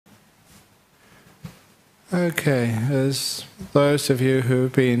Okay, as those of you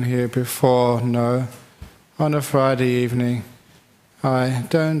who've been here before know, on a Friday evening, I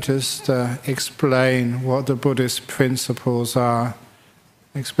don't just explain what the Buddhist principles are.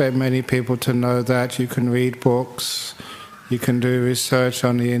 I expect many people to know that. You can read books, you can do research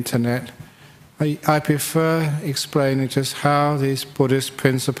on the internet. I prefer explaining just how these Buddhist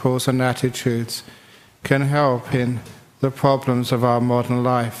principles and attitudes can help in the problems of our modern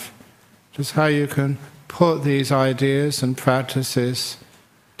life. Just how you can put these ideas and practices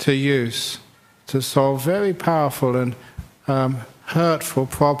to use to solve very powerful and hurtful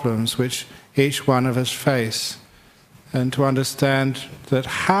problems which each one of us face, and to understand that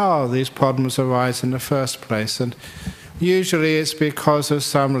how these problems arise in the first place. And usually it's because of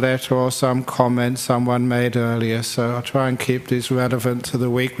some letter or some comment someone made earlier, so I'll try and keep these relevant to the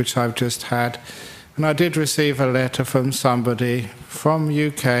week which I've just had. And I did receive a letter from somebody from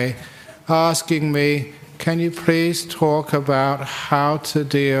UK asking me, can you please talk about how to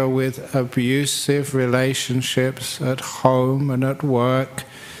deal with abusive relationships at home and at work,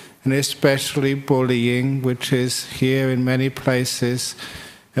 and especially bullying, which is here in many places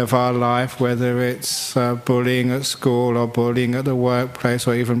of our life, whether it's bullying at school or bullying at the workplace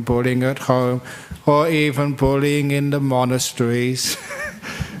or even bullying at home or even bullying in the monasteries.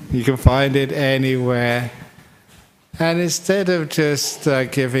 You can find it anywhere. And instead of just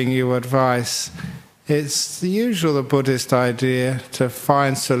giving you advice, it's the usual Buddhist idea to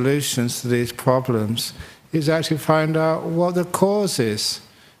find solutions to these problems is actually find out what the cause is.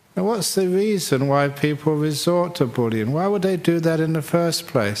 And what's the reason why people resort to bullying? Why would they do that in the first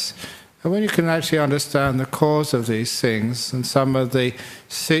place? And when you can actually understand the cause of these things and some of the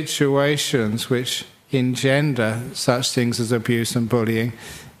situations which engender such things as abuse and bullying,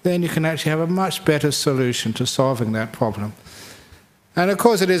 then you can actually have a much better solution to solving that problem. And of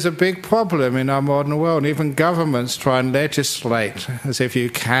course it is a big problem in our modern world. Even governments try and legislate as if you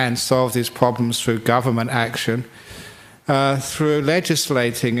can solve these problems through government action, through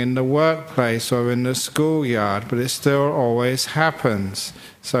legislating in the workplace or in the schoolyard, but it still always happens.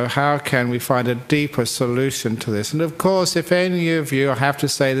 So how can we find a deeper solution to this? And of course, if any of you, I have to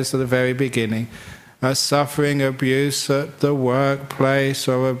say this at the very beginning, are suffering abuse at the workplace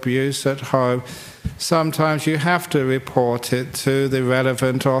or abuse at home, sometimes you have to report it to the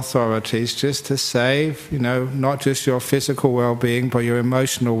relevant authorities just to save, not just your physical well-being, but your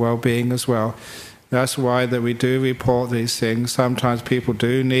emotional well-being as well. That's why that we do report these things. Sometimes people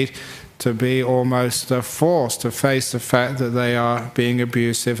do need to be almost forced to face the fact that they are being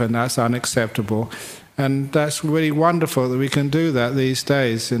abusive, and that's unacceptable. And that's really wonderful that we can do that these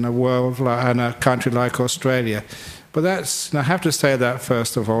days in a world in a country like Australia. But I have to say that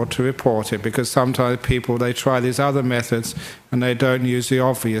first of all, to report it, because sometimes people, they try these other methods and they don't use the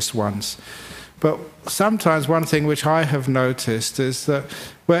obvious ones. But sometimes one thing which I have noticed is that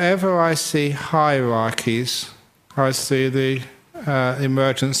wherever I see hierarchies, I see the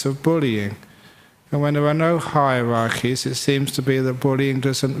emergence of bullying. And when there are no hierarchies, it seems to be that bullying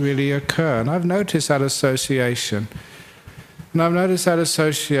doesn't really occur. And I've noticed that association. And I've noticed that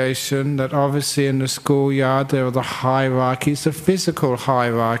association that obviously in the schoolyard there are the hierarchies, the physical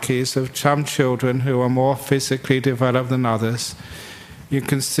hierarchies of some children who are more physically developed than others. You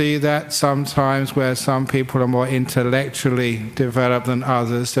can see that sometimes where some people are more intellectually developed than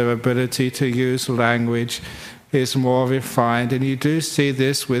others, their ability to use language is more refined. And you do see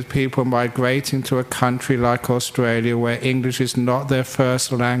this with people migrating to a country like Australia where English is not their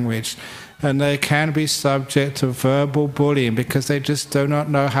first language. And they can be subject to verbal bullying because they just do not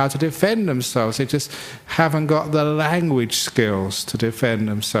know how to defend themselves. They just haven't got the language skills to defend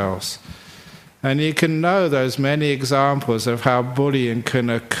themselves. And you can know those many examples of how bullying can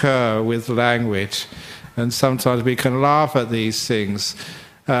occur with language. And sometimes we can laugh at these things,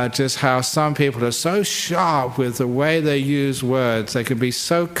 just how some people are so sharp with the way they use words. They can be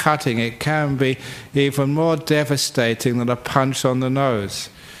so cutting, it can be even more devastating than a punch on the nose.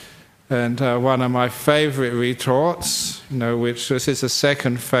 And one of my favorite retorts, which this is the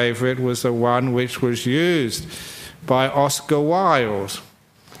second favorite, was the one which was used by Oscar Wilde.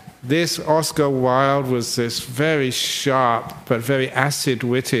 This Oscar Wilde was this very sharp but very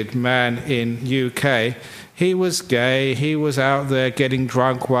acid-witted man in UK. He was gay, he was out there getting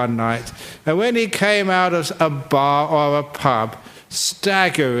drunk one night, and when he came out of a bar or a pub,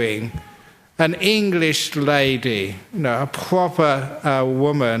 staggering, an English lady, a proper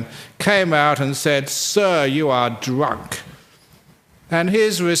woman, came out and said, "Sir, you are drunk." And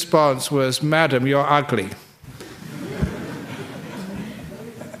his response was, "Madam, you're ugly."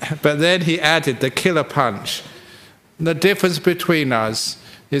 But then he added the killer punch. The difference between us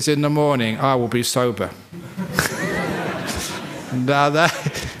is in the morning, I will be sober. Now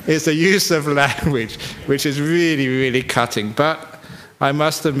that is the use of language, which is really, really cutting. But I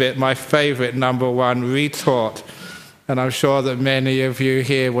must admit, my favourite number one retort, and I'm sure that many of you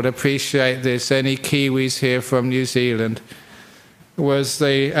here would appreciate this, any Kiwis here from New Zealand, was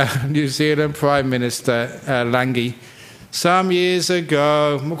the New Zealand Prime Minister, Langi. Some years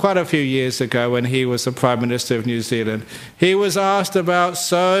ago, quite a few years ago, when he was the Prime Minister of New Zealand, he was asked about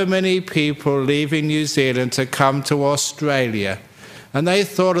so many people leaving New Zealand to come to Australia. And they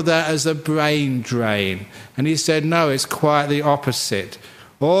thought of that as a brain drain. And he said, no, it's quite the opposite.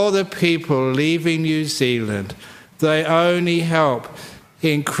 All the people leaving New Zealand, they only help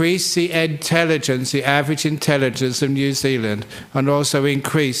increase the intelligence, the average intelligence of New Zealand, and also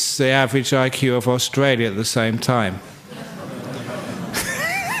increase the average IQ of Australia at the same time.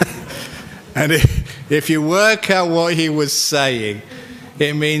 And if you work out what he was saying,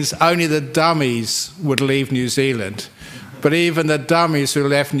 it means only the dummies would leave New Zealand. But even the dummies who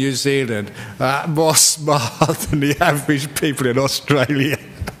left New Zealand are more smart than the average people in Australia.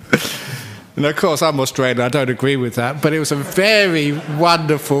 And of course, I'm Australian, I don't agree with that, but it was a very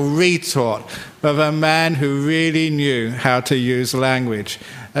wonderful retort of a man who really knew how to use language.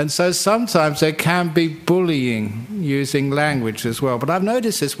 And so sometimes there can be bullying using language as well. But I've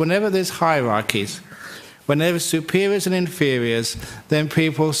noticed this, whenever there's hierarchies, whenever superiors and inferiors, then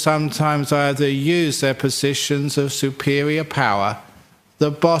people sometimes either use their positions of superior power,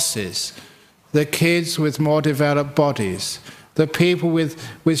 the bosses, the kids with more developed bodies, the people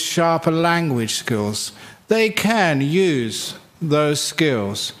with sharper language skills, they can use those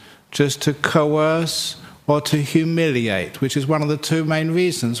skills just to coerce or to humiliate, which is one of the two main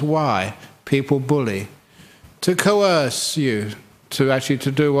reasons why people bully. To coerce you to actually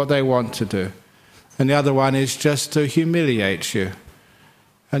to do what they want to do. And the other one is just to humiliate you.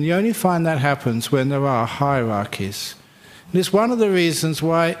 And you only find that happens when there are hierarchies. And it's one of the reasons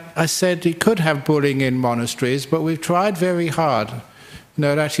why I said you could have bullying in monasteries, but we've tried very hard,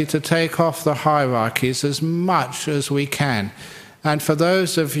 actually to take off the hierarchies as much as we can. And for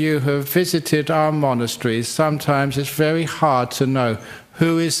those of you who have visited our monasteries, sometimes it's very hard to know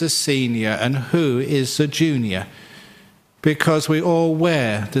who is the senior and who is the junior, because we all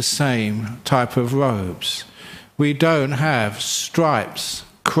wear the same type of robes. We don't have stripes,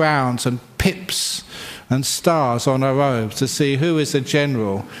 crowns and pips and stars on our robes to see who is the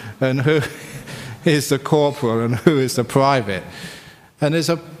general and who is the corporal and who is the private. And there's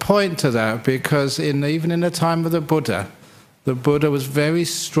a point to that, because even in the time of the Buddha was very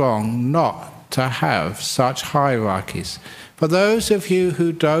strong not to have such hierarchies. For those of you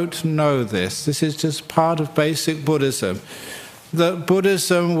who don't know this, this is just part of basic Buddhism, that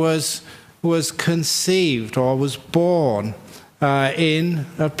Buddhism was conceived or was born in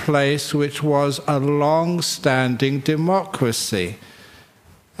a place which was a long-standing democracy.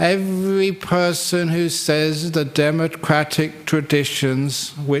 Every person who says the democratic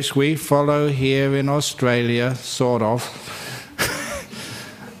traditions, which we follow here in Australia, sort of,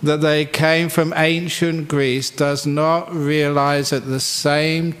 that they came from ancient Greece, does not realize at the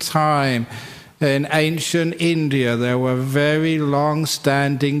same time in ancient India there were very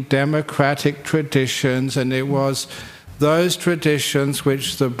long-standing democratic traditions, and it was those traditions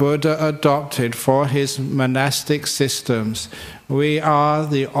which the Buddha adopted for his monastic systems. We are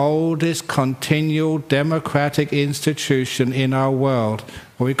the oldest continual democratic institution in our world,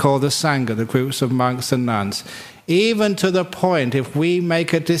 what we call the Sangha, the groups of monks and nuns. Even to the point, if we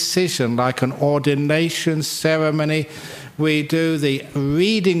make a decision like an ordination ceremony, we do the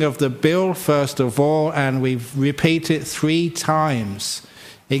reading of the bill first of all, and we repeat it 3 times,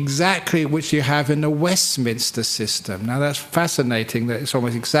 exactly which you have in the Westminster system. Now that's fascinating that it's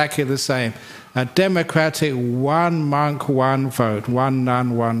almost exactly the same. A democratic 1 monk, 1 vote, 1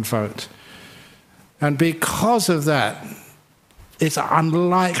 nun, 1 vote. And because of that, it's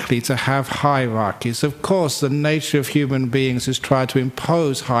unlikely to have hierarchies. Of course, the nature of human beings is try to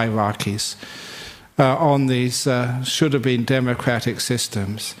impose hierarchies on these should have been democratic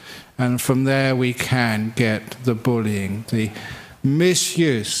systems. And from there we can get the bullying, the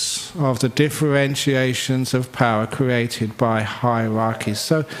misuse of the differentiations of power created by hierarchies.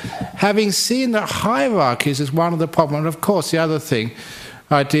 So having seen that hierarchies is one of the problems, and of course the other thing,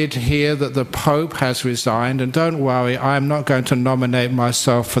 I did hear that the Pope has resigned, and don't worry, I'm not going to nominate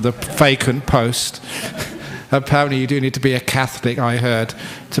myself for the vacant post. Apparently you do need to be a Catholic, I heard,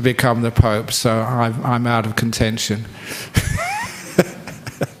 to become the Pope, so I'm out of contention.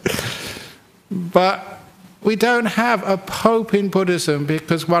 But we don't have a Pope in Buddhism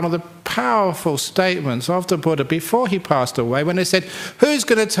because one of the powerful statements of the Buddha before he passed away when they said, who's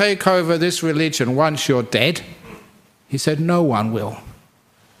going to take over this religion once you're dead? He said, no one will.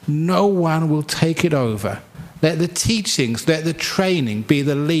 No one will take it over. Let the teachings, let the training be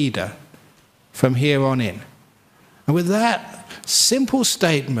the leader from here on in. And with that simple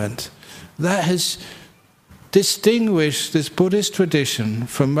statement, that has distinguished this Buddhist tradition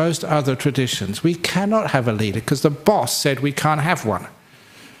from most other traditions. We cannot have a leader because the boss said we can't have one,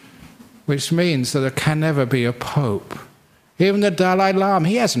 which means that there can never be a pope. Even the Dalai Lama,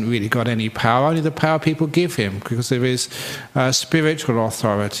 he hasn't really got any power, only the power people give him because of his spiritual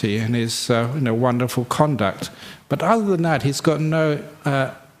authority and his wonderful conduct. But other than that, he's got no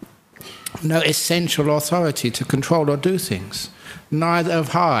essential authority to control or do things. Neither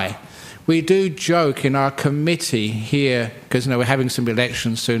have I. We do joke in our committee here, because we're having some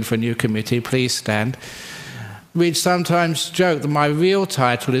elections soon for a new committee, please stand. We'd sometimes joke that my real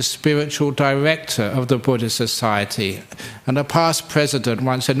title is Spiritual Director of the Buddhist Society. And the past president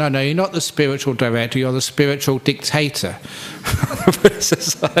once said, no, you're not the spiritual director, you're the spiritual dictator of the Buddhist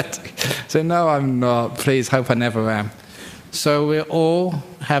Society. So no, I'm not. Please, hope I never am. So we all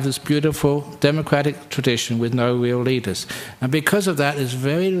have this beautiful democratic tradition with no real leaders. And because of that, it's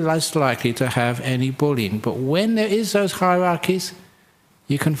very less likely to have any bullying. But when there is those hierarchies,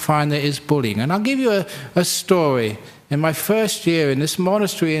 you can find there is bullying. And I'll give you a story. In my first year in this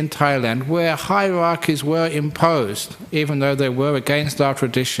monastery in Thailand, where hierarchies were imposed, even though they were against our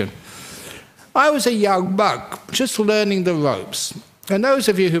tradition, I was a young monk, just learning the ropes. And those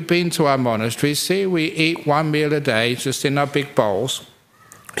of you who've been to our monasteries, see, we eat one meal a day, just in our big bowls.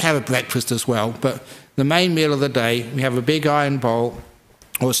 We have a breakfast as well, but the main meal of the day, we have a big iron bowl,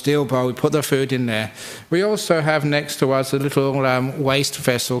 or steel bowl, we put the food in there. We also have next to us a little waste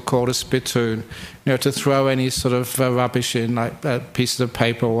vessel called a spittoon, to throw any sort of rubbish in, like pieces of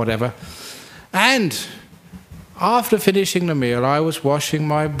paper or whatever. And after finishing the meal, I was washing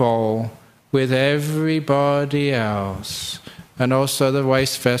my bowl with everybody else, and also the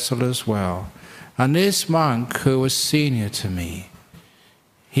waste vessel as well. And this monk, who was senior to me,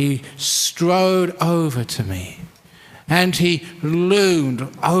 he strode over to me, and he loomed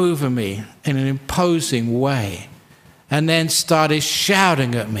over me in an imposing way, and then started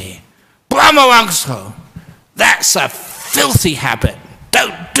shouting at me, "Brahma Wangso, that's a filthy habit,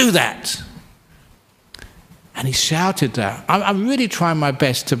 don't do that." And he shouted that. I'm really trying my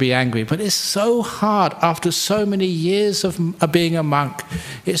best to be angry, but it's so hard after so many years of being a monk.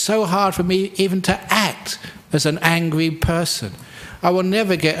 It's so hard for me even to act as an angry person. I will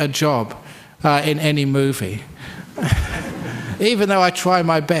never get a job in any movie. Even though I try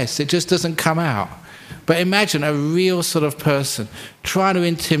my best, it just doesn't come out. But imagine a real sort of person trying to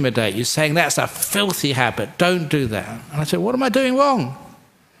intimidate you, saying, "That's a filthy habit, don't do that." And I said, "What am I doing wrong?"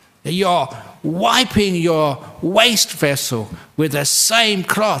 "You're wiping your waste vessel with the same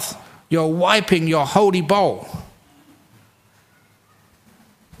cloth you're wiping your holy bowl."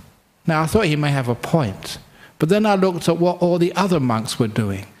 Now, I thought he may have a point, but then I looked at what all the other monks were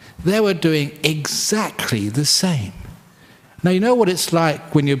doing. They were doing exactly the same. Now, you know what it's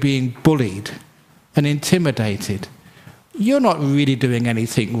like when you're being bullied and intimidated. You're not really doing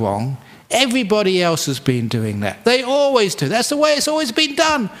anything wrong. Everybody else has been doing that. They always do. That's the way it's always been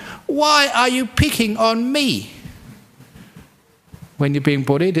done. Why are you picking on me? When you're being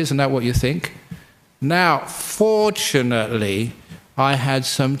bullied, isn't that what you think? Now, fortunately, I had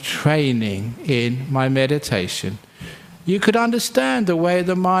some training in my meditation. You could understand the way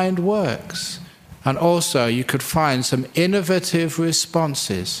the mind works. And also, you could find some innovative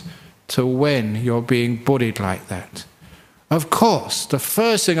responses to when you're being bullied like that. Of course, the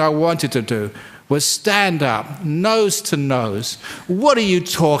first thing I wanted to do was stand up, nose to nose. "What are you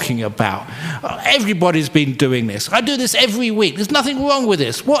talking about? Everybody's been doing this. I do this every week. There's nothing wrong with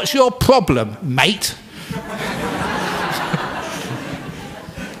this. What's your problem, mate?"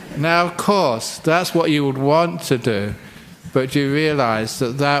 Now, of course, that's what you would want to do, but you realize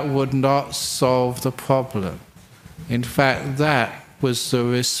that that would not solve the problem. In fact, that was the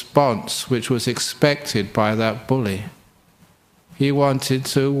response which was expected by that bully. He wanted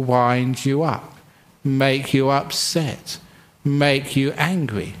to wind you up, make you upset, make you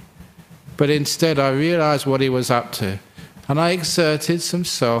angry. But instead I realized what he was up to, and I exerted some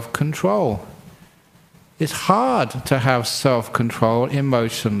self-control. It's hard to have self-control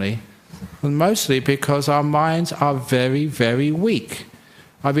emotionally, and mostly because our minds are very, very weak.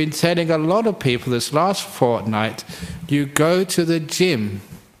 I've been telling a lot of people this last fortnight, you go to the gym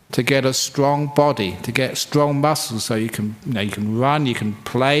to get a strong body, to get strong muscles so you can run, you can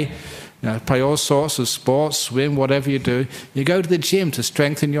play, play all sorts of sports, swim, whatever you do. You go to the gym to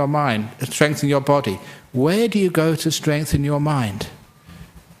strengthen your mind, strengthen your body. Where do you go to strengthen your mind?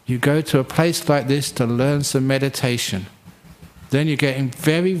 You go to a place like this to learn some meditation. Then you're getting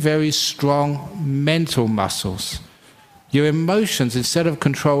very, very strong mental muscles. Your emotions, instead of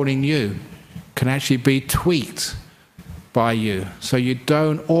controlling you, can actually be tweaked by you. So you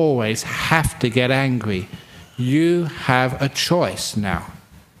don't always have to get angry. You have a choice now.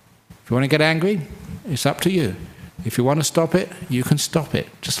 If you want to get angry, it's up to you. If you want to stop it, you can stop it,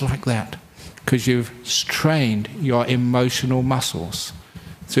 just like that. Because you've trained your emotional muscles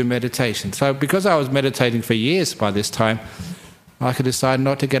through meditation. So because I was meditating for years by this time, I could decide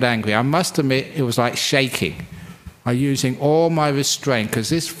not to get angry. I must admit, it was like shaking. I was using all my restraint, because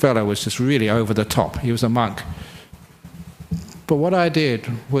this fellow was just really over the top. He was a monk. But what I did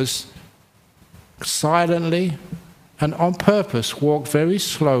was silently and on purpose walk very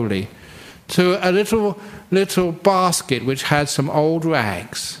slowly to a little basket which had some old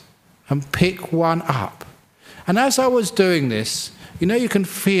rags and pick one up. And as I was doing this, you can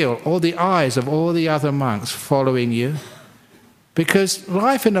feel all the eyes of all the other monks following you, because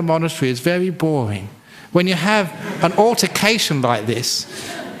life in a monastery is very boring. When you have an altercation like this,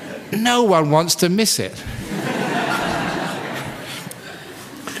 no one wants to miss it.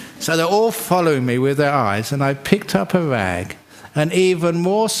 So they're all following me with their eyes, and I picked up a rag, and even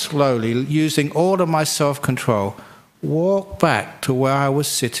more slowly, using all of my self-control, walked back to where I was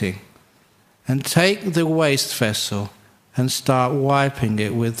sitting and take the waste vessel and start wiping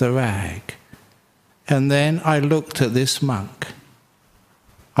it with the rag. And then I looked at this monk.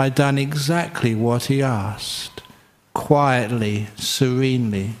 I'd done exactly what he asked, quietly,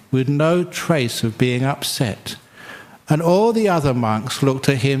 serenely, with no trace of being upset. And all the other monks looked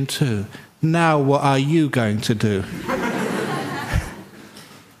at him too. Now what are you going to do?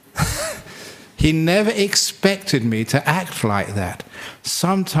 He never expected me to act like that.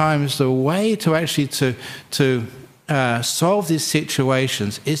 Sometimes the way to actually solve these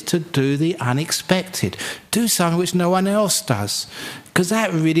situations is to do the unexpected. Do something which no one else does. Because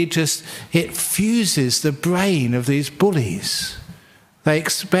that really it fuses the brain of these bullies. They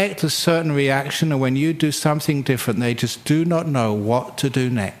expect a certain reaction, and when you do something different, they just do not know what to do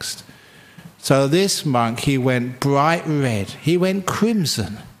next. So this monk, he went bright red. He went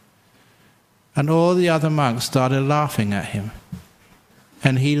crimson. And all the other monks started laughing at him.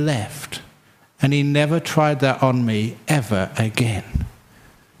 And he left. And he never tried that on me ever again.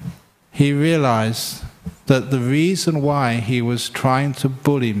 He realized that the reason why he was trying to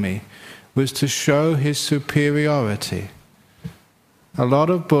bully me was to show his superiority. A lot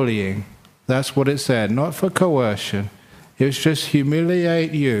of bullying, that's what it said, not for coercion. It was just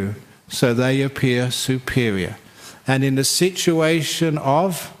humiliate you so they appear superior. And in the situation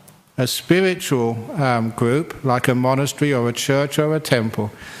of a spiritual group, like a monastery or a church or a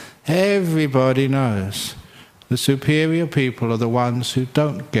temple, everybody knows the superior people are the ones who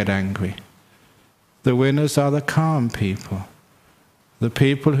don't get angry. The winners are the calm people. The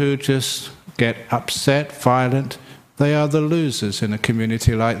people who just get upset, violent, they are the losers in a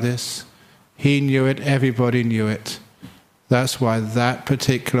community like this. He knew it, everybody knew it. That's why that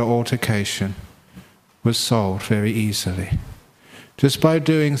particular altercation was solved very easily. Just by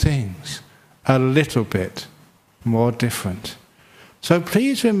doing things a little bit more different. So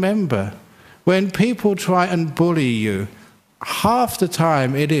please remember, when people try and bully you, half the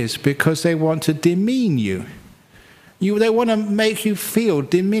time it is because they want to demean you. They want to make you feel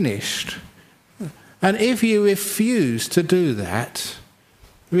diminished. And if you refuse to do that,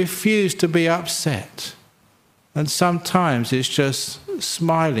 refuse to be upset, and sometimes it's just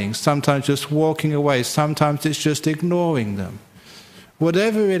smiling, sometimes just walking away, sometimes it's just ignoring them.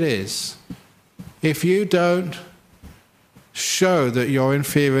 Whatever it is, if you don't show that you're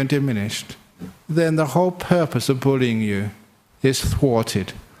inferior and diminished, then the whole purpose of bullying you is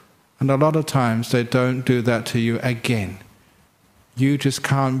thwarted. And a lot of times they don't do that to you again. You just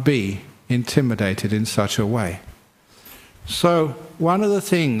can't be intimidated in such a way. So one of the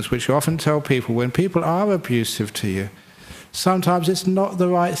things which I often tell people, when people are abusive to you, sometimes it's not the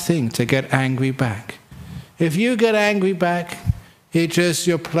right thing to get angry back. If you get angry back,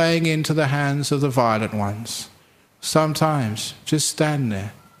 you're playing into the hands of the violent ones. Sometimes just stand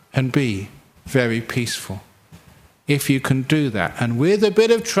there and be very peaceful. If you can do that, and with a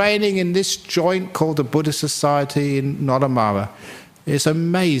bit of training in this joint called the Buddhist Society in Nollamara, it's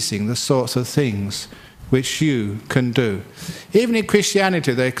amazing the sorts of things which you can do. Even in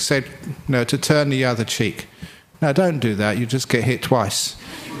Christianity, they said, no, to turn the other cheek. No, don't do that, you just get hit twice.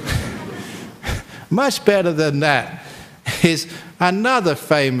 Much better than that is another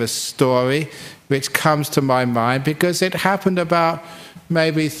famous story which comes to my mind because it happened about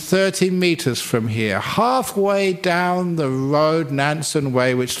maybe 30 meters from here, halfway down the road, Nansen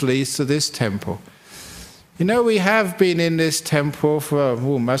Way, which leads to this temple. You know, we have been in this temple for,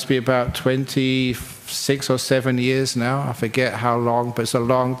 must be about 26 or 7 years now. I forget how long, but it's a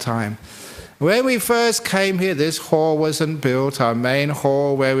long time. When we first came here, this hall wasn't built. Our main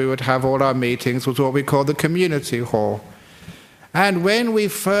hall where we would have all our meetings was what we call the community hall. And when we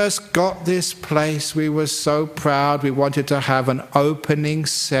first got this place, we were so proud. We wanted to have an opening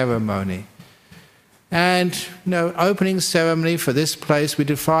ceremony. And, you know, opening ceremony for this place, we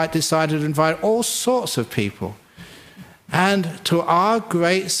decided to invite all sorts of people. And to our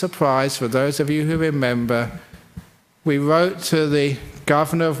great surprise, for those of you who remember, we wrote to the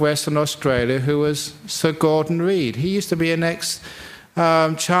Governor of Western Australia, who was Sir Gordon Reid. He used to be an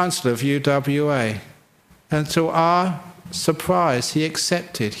ex-Chancellor of UWA. And to our surprise, he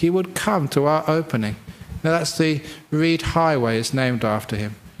accepted. He would come to our opening. Now that's the Reid Highway, is named after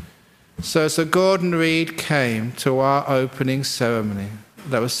him. So Sir Gordon Reid came to our opening ceremony.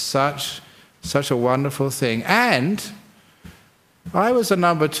 That was such a wonderful thing. And I was a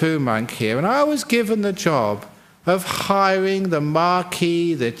number 2 monk here, and I was given the job of hiring the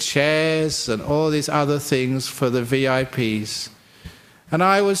marquee, the chairs, and all these other things for the VIPs. And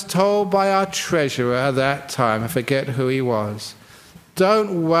I was told by our treasurer at that time, I forget who he was,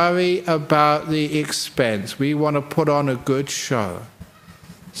 don't worry about the expense. We want to put on a good show.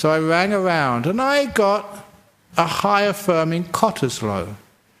 So I rang around and I got a hire firm in Cottesloe.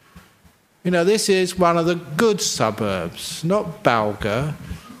 You know, this is one of the good suburbs, not Balga.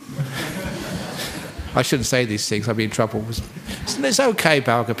 I shouldn't say these things, I'll be in trouble. It's okay,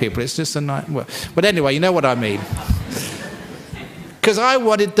 Balga people, it's just a night. But anyway, you know what I mean. Because I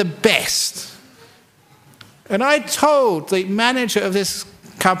wanted the best. And I told the manager of this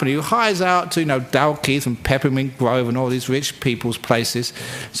company who hires out to, you know, Dalkeith and Peppermint Grove and all these rich people's places.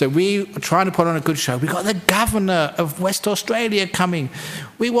 So we are trying to put on a good show. We've got the Governor of West Australia coming.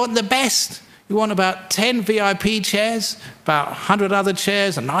 We want the best. We want about 10 VIP chairs, about 100 other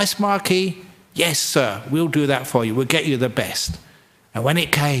chairs, a nice marquee. Yes, sir, we'll do that for you. We'll get you the best. And when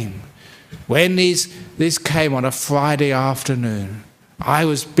it came, when this came on a Friday afternoon, I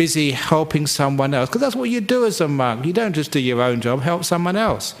was busy helping someone else, because that's what you do as a monk. You don't just do your own job, help someone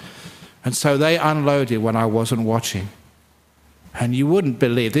else. And so they unloaded when I wasn't watching. And you wouldn't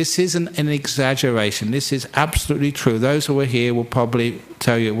believe, this isn't an exaggeration, this is absolutely true. Those who were here will probably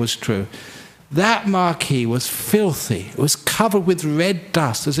tell you it was true. That marquee was filthy. It was covered with red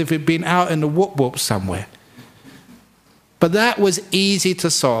dust, as if it had been out in the whoop-whoop somewhere. But that was easy to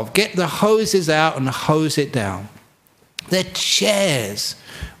solve. Get the hoses out and hose it down. The chairs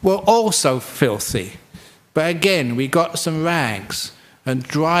were also filthy. But again, we got some rags and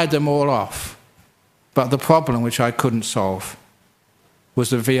dried them all off. But the problem, which I couldn't solve,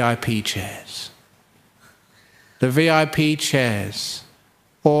 was the VIP chairs. The VIP chairs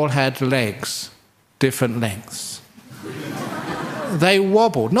all had legs, different lengths. They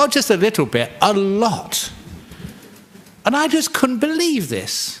wobbled, not just a little bit, a lot. And I just couldn't believe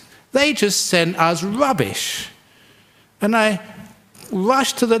this. They just sent us rubbish. And I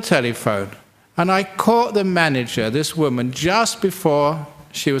rushed to the telephone and I caught the manager, this woman, just before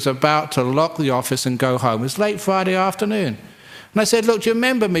she was about to lock the office and go home. It was late Friday afternoon. And I said, look, do you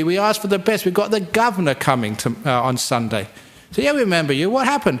remember me? We asked for the best. We've got the Governor coming on Sunday. So yeah, we remember you. What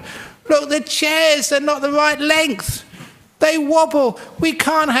happened? Look, the chairs, they're not the right length. They wobble. We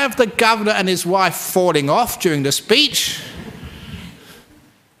can't have the Governor and his wife falling off during the speech.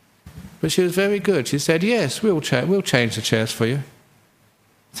 But she was very good. She said, yes, we'll change the chairs for you.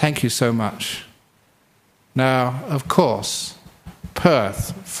 Thank you so much. Now, of course,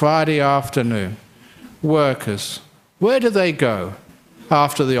 Perth, Friday afternoon, workers, where do they go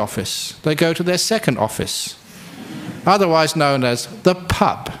after the office? They go to their second office, otherwise known as the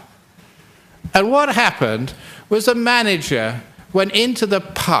pub. And what happened was the manager went into the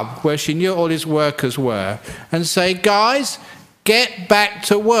pub where she knew all his workers were and said, guys, get back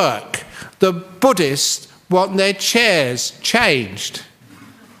to work. The Buddhists want their chairs changed.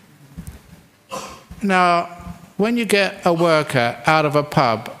 Now, when you get a worker out of a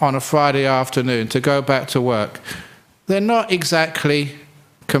pub on a Friday afternoon to go back to work, they're not exactly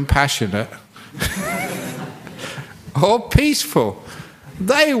compassionate or peaceful.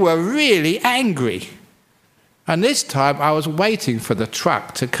 They were really angry. And this time I was waiting for the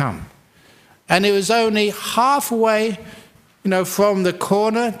truck to come. And it was only halfway, from the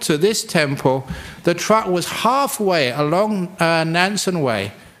corner to this temple. The truck was halfway along Nansen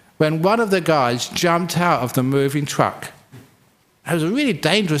Way when one of the guys jumped out of the moving truck It was a really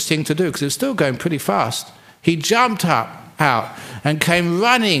dangerous thing to do because it was still going pretty fast. He jumped out and came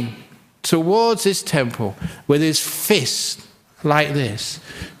running towards this temple with his fist like this,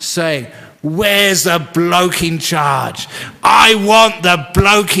 saying, "Where's the bloke in charge? I want the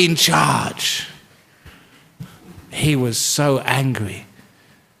bloke in charge." He was so angry.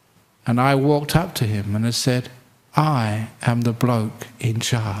 And I walked up to him and I said, "I am the bloke in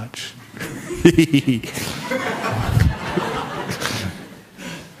charge."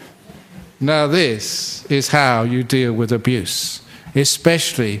 Now this is how you deal with abuse,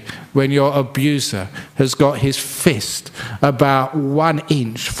 especially when your abuser has got his fist about 1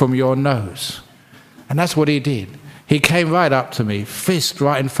 inch from your nose. And that's what he did. He came right up to me, fist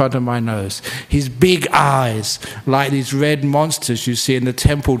right in front of my nose, his big eyes like these red monsters you see in the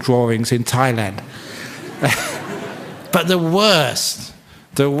temple drawings in Thailand. But the worst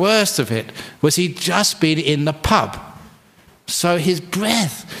of it was he'd just been in the pub. So his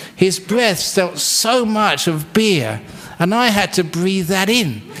breath smelled so much of beer, and I had to breathe that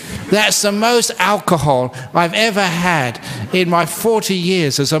in. That's the most alcohol I've ever had in my 40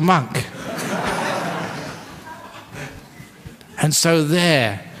 years as a monk. And so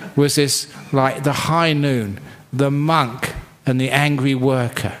there was this, like the high noon, the monk and the angry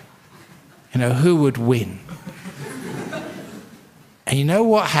worker. You know, who would win? And you know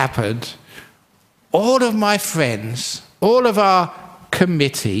what happened? All of my friends, all of our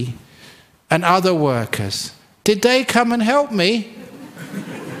committee and other workers, did they come and help me?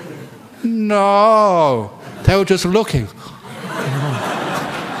 No. They were just looking.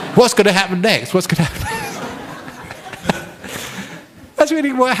 What's going to happen next? What's going to happen next? That's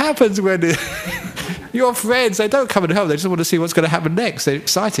really what happens when your friends, they don't come and help. They just want to see what's going to happen next. They're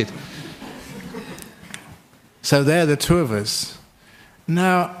excited. So there are the two of us.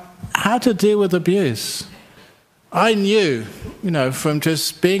 Now, how to deal with abuse? I knew, from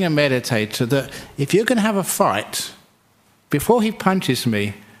just being a meditator, that if you're going to have a fight, before he punches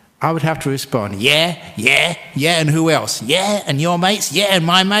me, I would have to respond, yeah, and who else? Yeah, and your mates? Yeah, and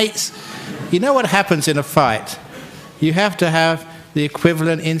my mates? You know what happens in a fight? You have to have the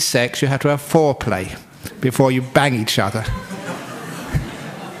equivalent in sex, you have to have foreplay before you bang each other.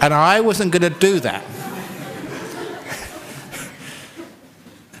 And I wasn't going to do that.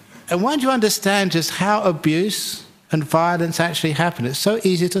 And once you understand just how abuse and violence actually happen, it's so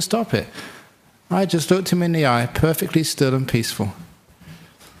easy to stop it. I just looked him in the eye, perfectly still and peaceful.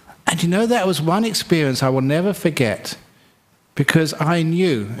 And that was one experience I will never forget, because I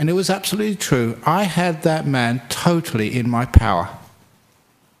knew, and it was absolutely true, I had that man totally in my power.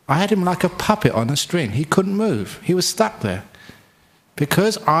 I had him like a puppet on a string. He couldn't move. He was stuck there.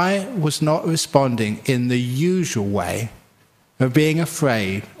 Because I was not responding in the usual way of being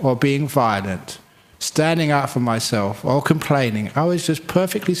afraid or being violent, standing up for myself or complaining, I was just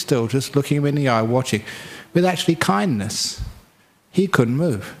perfectly still, just looking him in the eye, watching, with actually kindness. He couldn't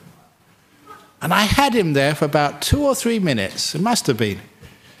move. And I had him there for about 2 or 3 minutes, it must have been,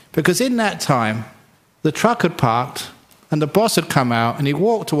 because in that time, the truck had parked, and the boss had come out, and he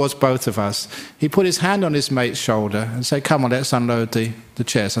walked towards both of us. He put his hand on his mate's shoulder and said, "Come on, let's unload the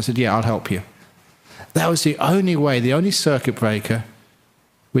chairs." I said, "Yeah, I'll help you." That was the only way, the only circuit breaker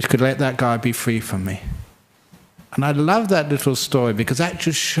which could let that guy be free from me. And I love that little story because that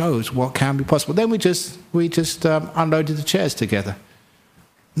just shows what can be possible. Then we just unloaded the chairs together.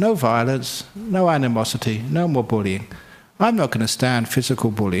 No violence, no animosity, no more bullying. I'm not going to stand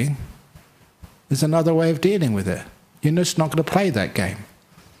physical bullying. There's another way of dealing with it. You're just not going to play that game.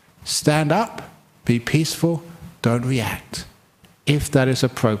 Stand up, be peaceful, don't react, if that is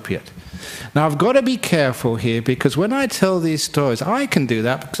appropriate. Now, I've got to be careful here because when I tell these stories, I can do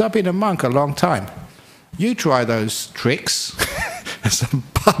that because I've been a monk a long time. You try those tricks,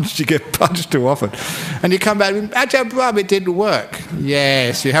 you get punched too often, and you come back and Ajahn Brahm, it didn't work.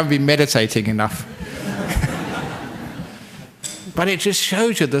 Yes, you haven't been meditating enough. But it just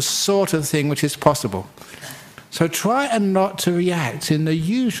shows you the sort of thing which is possible. So try and not to react in the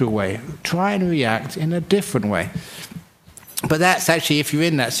usual way. Try and react in a different way. But that's actually if you're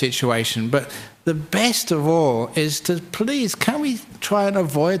in that situation. But the best of all is to please, can we try and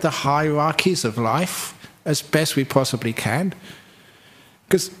avoid the hierarchies of life as best we possibly can?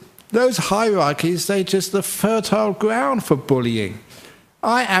 Because those hierarchies, they're just the fertile ground for bullying.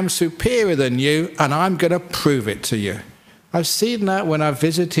 I am superior than you, and I'm going to prove it to you. I've seen that when I've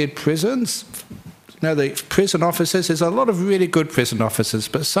visited prisons. Now, the prison officers, there's a lot of really good prison officers,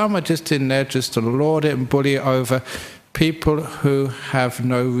 but some are just in there just to lord it and bully it over people who have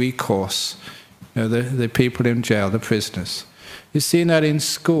no recourse. The people in jail, the prisoners. You've seen that in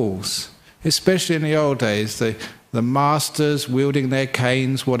schools, especially in the old days. the masters wielding their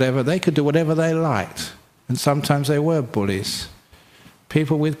canes, whatever, they could do whatever they liked. And sometimes they were bullies.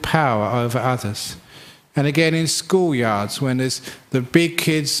 People with power over others. And again in schoolyards, when there's the big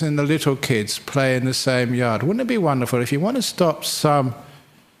kids and the little kids play in the same yard. Wouldn't it be wonderful if you want to stop some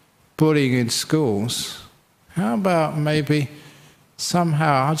bullying in schools, how about maybe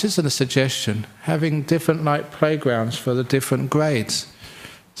somehow, just a suggestion, having different like playgrounds for the different grades.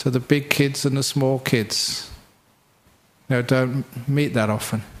 So the big kids and the small kids, don't meet that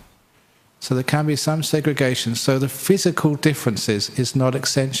often. So there can be some segregation, so the physical differences is not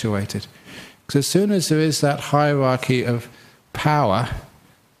accentuated. Because as soon as there is that hierarchy of power,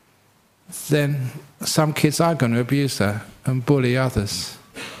 then some kids are going to abuse that and bully others.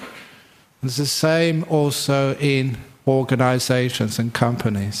 It's the same also in organizations and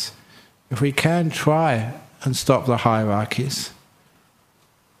companies. If we can try and stop the hierarchies,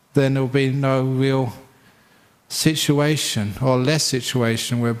 then there will be no real situation or less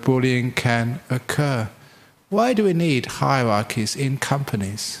situation where bullying can occur. Why do we need hierarchies in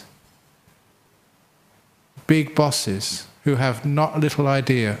companies? Big bosses who have not little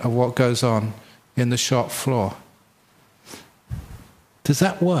idea of what goes on in the shop floor. Does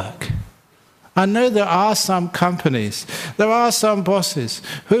that work? I know there are some companies, there are some bosses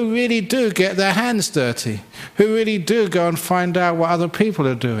who really do get their hands dirty, who really do go and find out what other people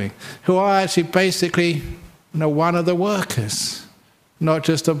are doing, who are actually basically one of the workers, not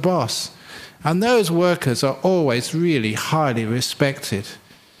just a boss. And those workers are always really highly respected.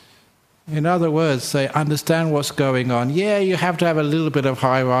 In other words, they understand what's going on. Yeah, you have to have a little bit of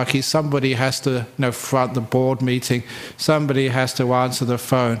hierarchy. Somebody has to front the board meeting. Somebody has to answer the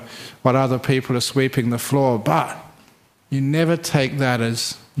phone while other people are sweeping the floor. But you never take that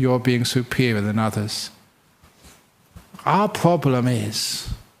as you're being superior than others. Our problem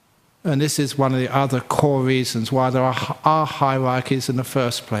is, and this is one of the other core reasons why there are hierarchies in the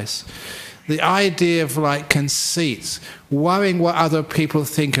first place, the idea of conceit, worrying what other people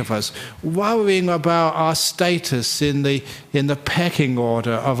think of us, worrying about our status in the pecking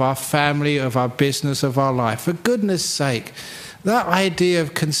order of our family, of our business, of our life. For goodness sake, that idea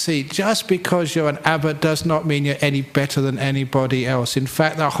of conceit, just because you're an abbot does not mean you're any better than anybody else. In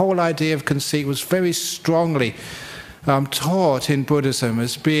fact, the whole idea of conceit was very strongly taught in Buddhism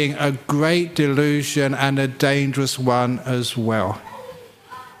as being a great delusion and a dangerous one as well.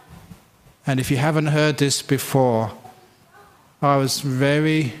 And if you haven't heard this before, I was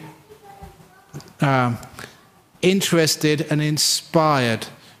very interested and inspired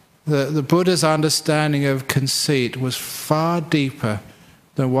that the Buddha's understanding of conceit was far deeper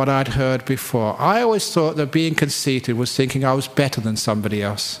than what I'd heard before. I always thought that being conceited was thinking I was better than somebody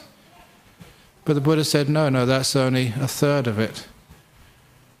else. But the Buddha said, no, that's only a third of it.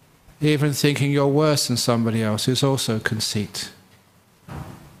 Even thinking you're worse than somebody else is also conceit.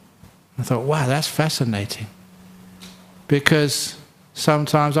 I thought, wow, that's fascinating. Because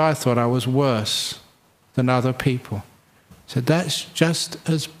sometimes I thought I was worse than other people. So that's just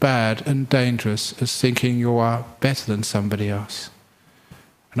as bad and dangerous as thinking you are better than somebody else.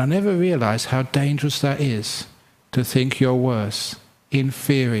 And I never realized how dangerous that is, to think you're worse,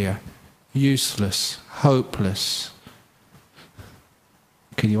 inferior, useless, hopeless.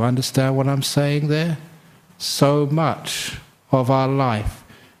 Can you understand what I'm saying there? So much of our life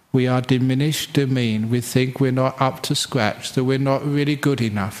we are diminished, demeaned. We think we're not up to scratch, that we're not really good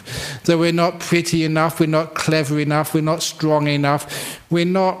enough, that we're not pretty enough, we're not clever enough, we're not strong enough, we're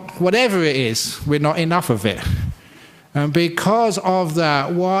not, whatever it is, we're not enough of it. And because of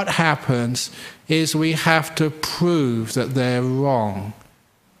that, what happens is we have to prove that they're wrong.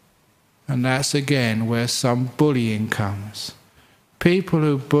 And that's again where some bullying comes. People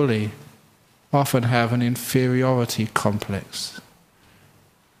who bully often have an inferiority complex.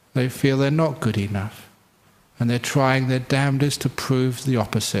 They feel they're not good enough. And they're trying their damnedest to prove the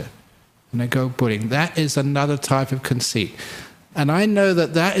opposite. And they go bullying. That is another type of conceit. And I know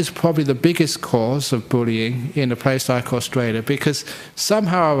that that is probably the biggest cause of bullying in a place like Australia, because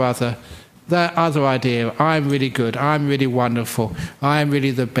somehow or other, that other idea, I'm really good, I'm really wonderful, I'm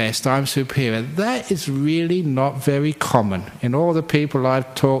really the best, I'm superior, that is really not very common. In all the people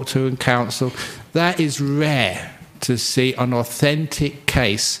I've talked to and counseled, that is rare to see an authentic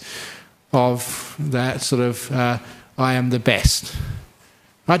case of that sort of, I am the best.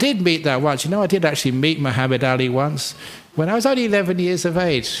 I did meet that once. I did actually meet Muhammad Ali once when I was only 11 years of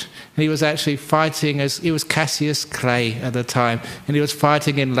age. And he was actually fighting, he was Cassius Clay at the time, and he was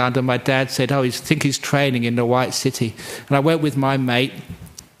fighting in London. My dad said, I think he's training in the White City. And I went with my mate,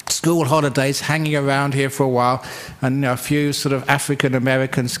 school holidays, hanging around here for a while, and a few sort of African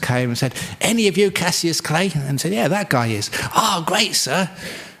Americans came and said, "Any of you Cassius Clay?" And said, "Yeah, that guy is." "Oh, great, sir."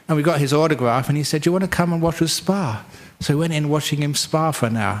 And we got his autograph, and he said, "Do you want to come and watch us spar?" So we went in watching him spar for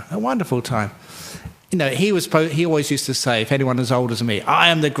an hour. A wonderful time. He always used to say, if anyone as old as me, "I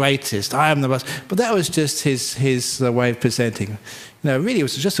am the greatest, I am the most." But that was just his way of presenting. Really, he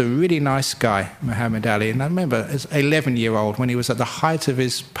was just a really nice guy, Muhammad Ali. And I remember as an 11-year-old, when he was at the height of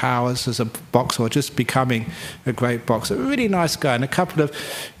his powers as a boxer, or just becoming a great boxer, a really nice guy. And a couple of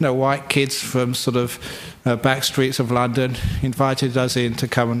white kids from sort of back streets of London invited us in to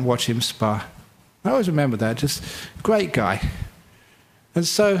come and watch him spar. I always remember that, just great guy. And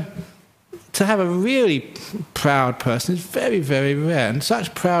so to have a really proud person is very, very rare. And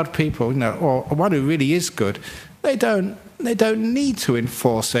such proud people, or one who really is good, they don't need to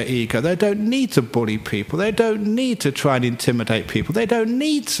enforce their ego. They don't need to bully people. They don't need to try and intimidate people. They don't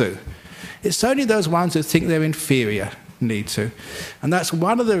need to. It's only those ones who think they're inferior need to. And that's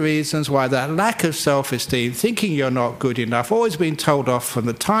one of the reasons why that lack of self-esteem, thinking you're not good enough, always being told off from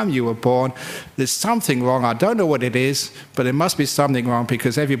the time you were born, there's something wrong, I don't know what it is, but there must be something wrong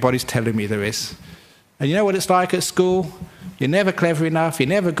because everybody's telling me there is. And you know what it's like at school? You're never clever enough, you're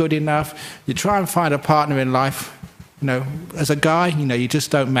never good enough, you try and find a partner in life. As a guy, you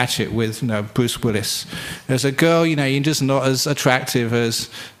just don't match it with, Bruce Willis. As a girl, you're just not as attractive as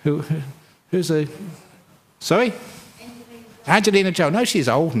sorry? Angelina Jolie. No, she's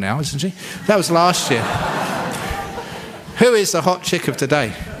old now, isn't she? That was last year. Who is the hot chick of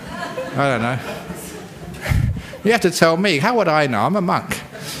today? I don't know. You have to tell me. How would I know? I'm a monk.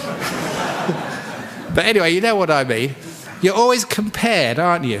 But anyway, you know what I mean. You're always compared,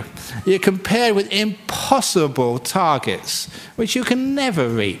 aren't you? You're compared with impossible targets, which you can never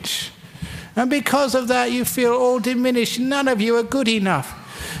reach. And because of that, you feel all diminished. None of you are good enough.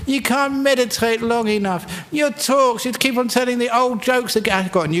 You can't meditate long enough. Your talks, you keep on telling the old jokes again.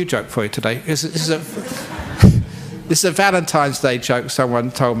 I've got a new joke for you today. This is a Valentine's Day joke someone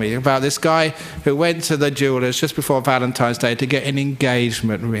told me about this guy who went to the jeweller's just before Valentine's Day to get an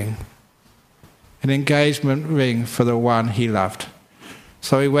engagement ring. An engagement ring for the one he loved.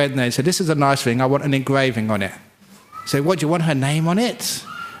 So he went there and said, "This is a nice ring, I want an engraving on it." He said, "What, do you want her name on it?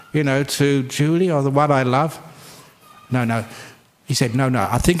 To Julie or the one I love?" No. He said, no,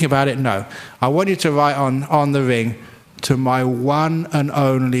 I'm thinking about it, no. "I want you to write on the ring, 'To my one and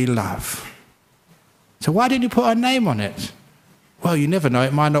only love.'" So why didn't you put her name on it? "Well, you never know,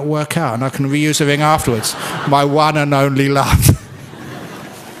 it might not work out and I can reuse the ring afterwards. My one and only love."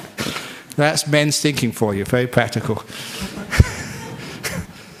 That's men's thinking for you, very practical.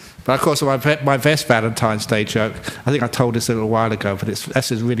 But of course, my best Valentine's Day joke, I think I told this a little while ago, but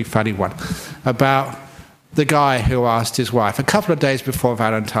that's a really funny one, about the guy who asked his wife a couple of days before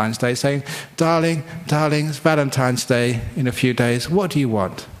Valentine's Day, saying, darling, it's Valentine's Day in a few days, what do you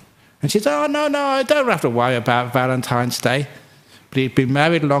want?" And she said, "Oh, no, I don't have to worry about Valentine's Day." But he'd been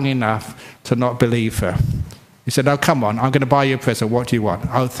married long enough to not believe her. He said, "Oh, come on, I'm going to buy you a present, what do you want?"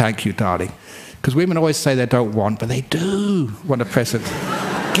 "Oh, thank you, darling." Because women always say they don't want, but they do want a present.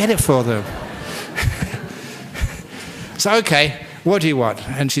 Get it for them. So, okay, what do you want?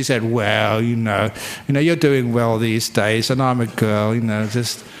 And she said, "Well, you're doing well these days, and I'm a girl,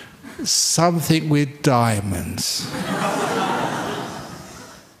 just something with diamonds."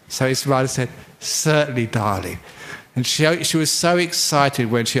 So he smiled and said, "Certainly, darling." And she was so excited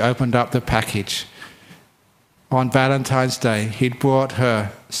when she opened up the package. On Valentine's Day, he'd brought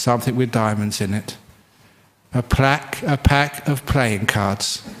her something with diamonds in it. A pack of playing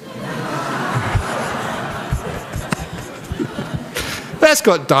cards. That's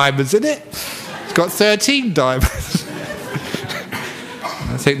got diamonds in it. It's got 13 diamonds.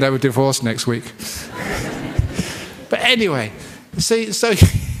 I think they were divorced next week. But anyway, see, so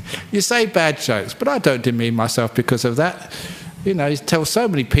you say bad jokes, but I don't demean myself because of that. You tell so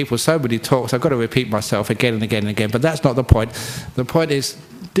many people so many talks, I've got to repeat myself again and again and again, but that's not the point. The point is,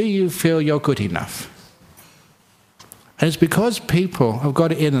 do you feel you're good enough? And it's because people have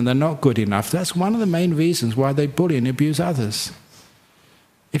got it in and they're not good enough. That's one of the main reasons why they bully and abuse others.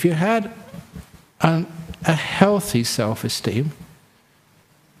 If you had a healthy self-esteem,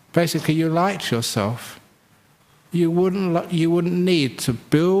 basically you liked yourself, you wouldn't need to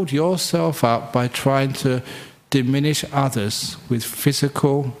build yourself up by trying to diminish others with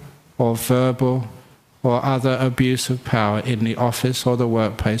physical or verbal or other abuse of power in the office or the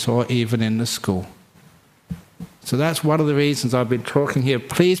workplace or even in the school. So that's one of the reasons I've been talking here.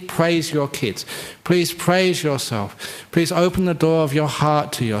 Please praise your kids. Please praise yourself. Please open the door of your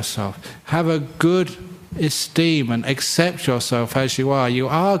heart to yourself. Have a good esteem and accept yourself as you are. You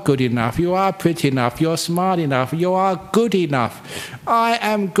are good enough, you are pretty enough, you're smart enough, you are good enough. I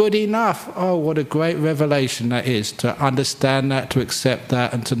am good enough. Oh, what a great revelation that is, to understand that, to accept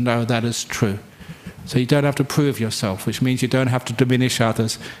that, and to know that is true. So you don't have to prove yourself, which means you don't have to diminish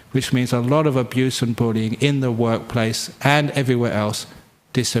others, which means a lot of abuse and bullying in the workplace and everywhere else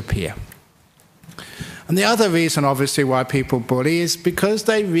disappear. And the other reason, obviously, why people bully is because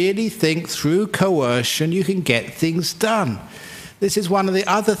they really think through coercion you can get things done. This is one of the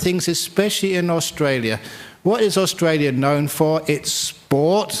other things, especially in Australia. What is Australia known for? It's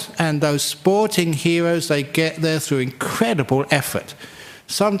sport, and those sporting heroes, they get there through incredible effort.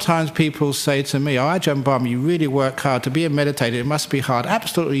 Sometimes people say to me, "Oh, Ajahn Brahm, you really work hard. To be a meditator, it must be hard."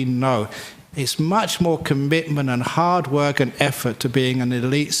 Absolutely no. It's much more commitment and hard work and effort to being an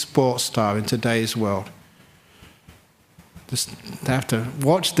elite sports star in today's world. They have to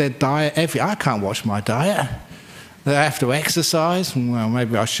watch their diet I can't watch my diet. They have to exercise. Well,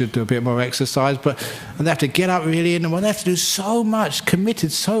 maybe I should do a bit more exercise, and they have to get up really in the morning. They have to do so much,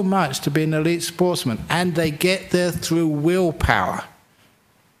 committed so much to be an elite sportsman, and they get there through willpower.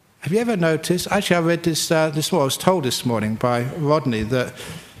 Have you ever noticed? Actually, I read this morning. I was told this morning by Rodney that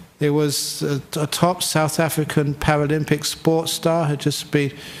there was a top South African Paralympic sports star who had just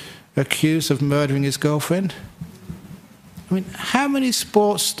been accused of murdering his girlfriend. I mean, how many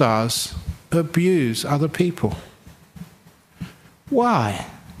sports stars abuse other people? Why?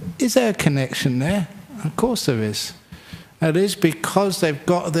 Is there a connection there? Of course there is. And it is because they've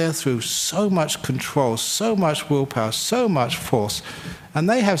got there through so much control, so much willpower, so much force, and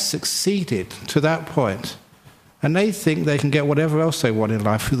they have succeeded to that point. And they think they can get whatever else they want in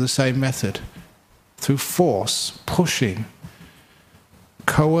life through the same method. Through force, pushing,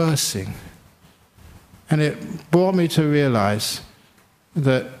 coercing. And it brought me to realize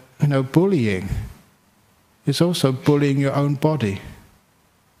that, bullying is also bullying your own body.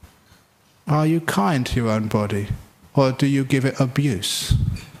 Are you kind to your own body? Or do you give it abuse?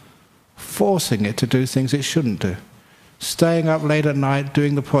 Forcing it to do things it shouldn't do. Staying up late at night,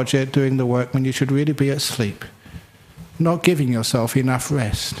 doing the project, doing the work when you should really be asleep. Not giving yourself enough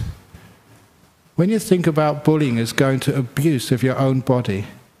rest. When you think about bullying as going to abuse of your own body,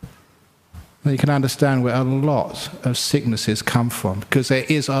 then you can understand where a lot of sicknesses come from, because there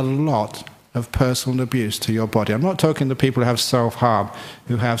is a lot of personal abuse to your body. I'm not talking to people who have self-harm,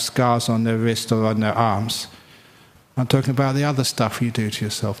 who have scars on their wrists or on their arms. I'm talking about the other stuff you do to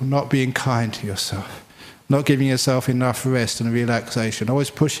yourself, not being kind to yourself, not giving yourself enough rest and relaxation,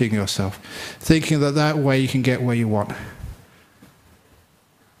 always pushing yourself, thinking that that way you can get where you want.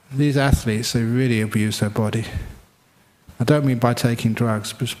 These athletes, they really abuse their body. I don't mean by taking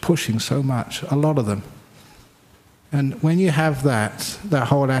drugs, but pushing so much, a lot of them. And when you have that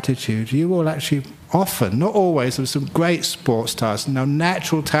whole attitude, you will actually often, not always, there's some great sports stars,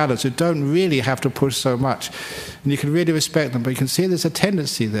 natural talents who don't really have to push so much. And you can really respect them, but you can see there's a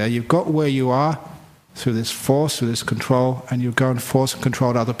tendency there. You've got where you are through this force, through this control, and you go and force and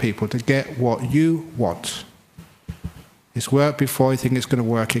control other people to get what you want. It's worked before, you think it's going to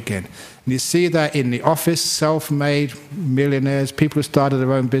work again. And you see that in the office, self-made millionaires, people who started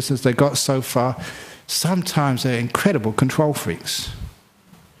their own business, they got so far. Sometimes they're incredible control freaks,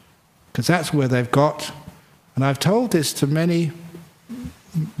 because that's where they've got. And I've told this to many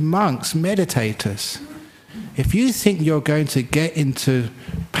monks, meditators. If you think you're going to get into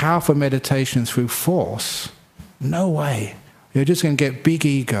powerful meditation through force, no way. You're just going to get big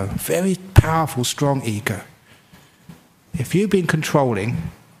ego, very powerful, strong ego. If you've been controlling,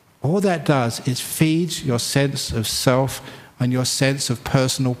 all that does is feeds your sense of self and your sense of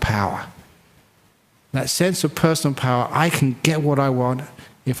personal power. That sense of personal power, I can get what I want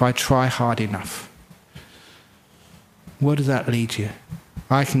if I try hard enough. Where does that lead you?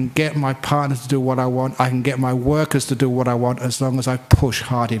 I can get my partner to do what I want, I can get my workers to do what I want as long as I push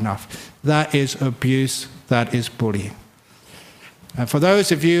hard enough. That is abuse, that is bullying. And for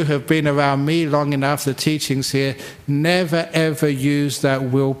those of you who have been around me long enough, the teachings here, never ever use that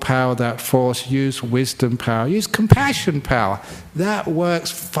willpower, that force. Use wisdom power. Use compassion power. That works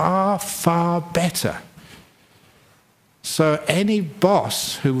far, far better. So any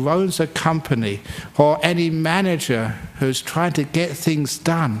boss who owns a company or any manager who's trying to get things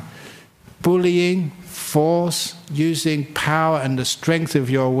done, bullying, force, using power and the strength of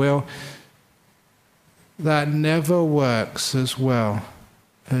your will, that never works as well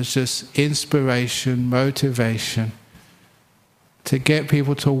as just inspiration, motivation, to get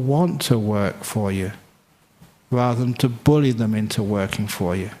people to want to work for you rather than to bully them into working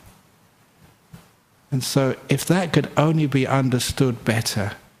for you. And so if that could only be understood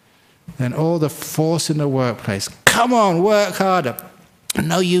better, then all the force in the workplace. Come on, work harder.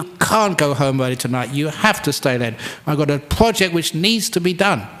 No, you can't go home early tonight. You have to stay late. I've got a project which needs to be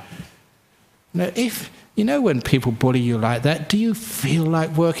done. Now, if you know when people bully you like that, do you feel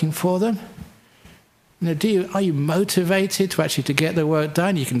like working for them? Now, are you motivated to actually get the work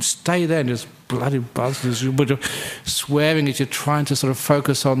done? You can stay there and just bloody buzz, swearing as you're trying to sort of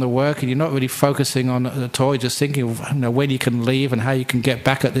focus on the work, and you're not really focusing on it at all. You're just thinking of when you can leave and how you can get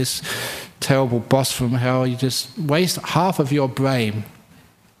back at this terrible boss from hell. You just waste half of your brain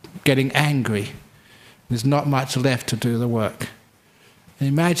getting angry. There's not much left to do the work. And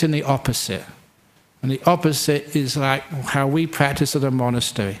imagine the opposite. And the opposite is like how we practice at a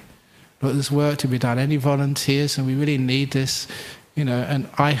monastery. Look, there's work to be done. Any volunteers? And we really need this, and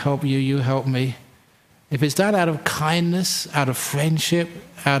I help you, you help me. If it's done out of kindness, out of friendship,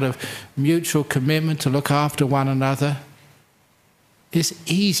 out of mutual commitment to look after one another, it's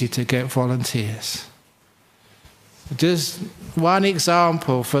easy to get volunteers. Just one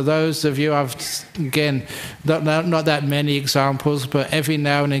example for those of you, again, not that many examples, but every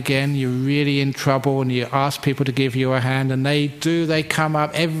now and again you're really in trouble and you ask people to give you a hand, and they come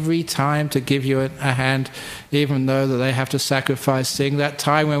up every time to give you a hand, even though that they have to sacrifice things. That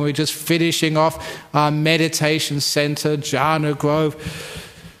time when we're just finishing off our meditation center, Jhana Grove,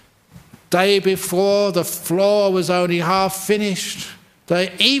 day before the floor was only half finished.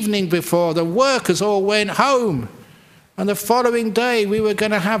 The evening before, the workers all went home. And the following day, we were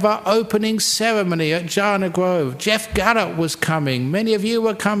going to have our opening ceremony at Jhana Grove. Jeff Gallup was coming. Many of you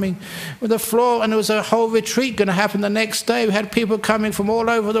were coming with the floor, and there was a whole retreat going to happen the next day. We had people coming from all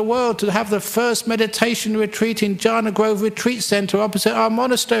over the world to have the first meditation retreat in Jhana Grove Retreat Center opposite our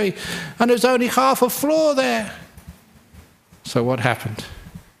monastery. And there was only half a floor there. So what happened?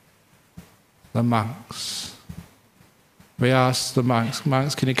 The monks. We asked the monks,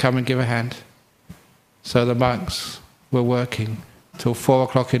 can you come and give a hand? So the monks were working till 4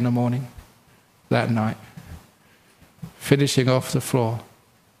 o'clock in the morning that night, finishing off the floor.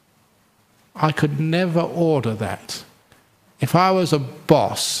 I could never order that. If I was a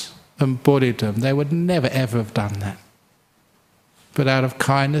boss and bullied them, they would never ever have done that. But out of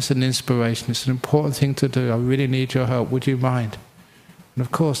kindness and inspiration, it's an important thing to do. I really need your help. Would you mind? And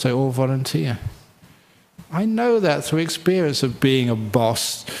of course, they all volunteer. I know that through experience of being a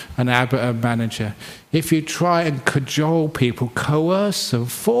boss, an abbot, a manager. If you try and cajole people, coerce them,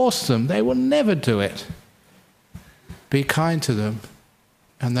 force them, they will never do it. Be kind to them,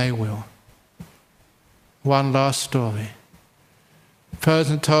 and they will. One last story. A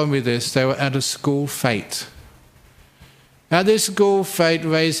person told me this. They were at a school fete. At this school fete,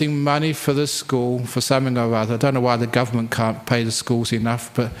 raising money for the school, for something or other. I don't know why the government can't pay the schools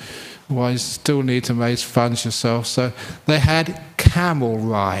enough, but you still need to raise funds yourself. So they had camel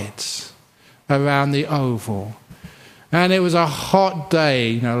rides around the oval. And it was a hot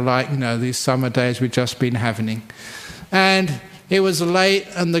day, these summer days we've just been having. And it was late,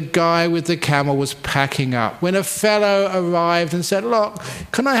 and the guy with the camel was packing up when a fellow arrived and said, "Look,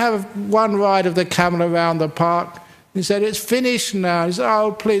 can I have one ride of the camel around the park?" He said, "It's finished now." He said,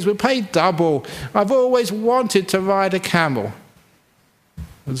 "Oh, please, we pay double. I've always wanted to ride a camel."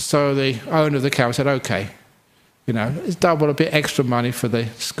 And so the owner of the camel said, "Okay, it's double, a bit extra money for the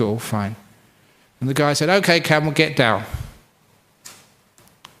school, fine." And the guy said, "Okay, camel, get down."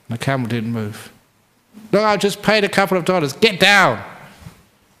 And the camel didn't move. "Look, I just paid a couple of dollars, get down."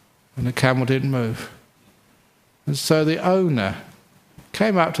 And the camel didn't move. And so the owner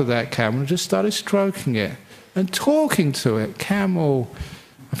came up to that camel and just started stroking it and talking to it. Camel,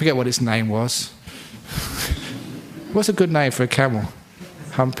 I forget what its name was. What's a good name for a camel?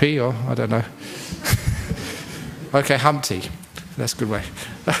 Humpy, or I don't know. Okay, Humpty. That's a good way.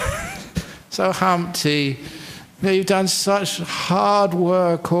 So Humpty, you've done such hard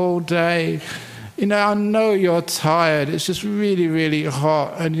work all day. I know you're tired. It's just really, really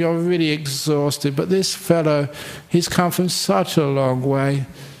hot, and you're really exhausted. But this fellow, he's come from such a long way,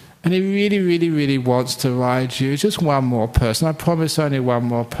 and he really, really, really wants to ride you. Just one more person. I promise only one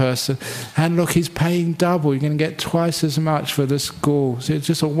more person. And look, he's paying double. You're going to get twice as much for the school. So it's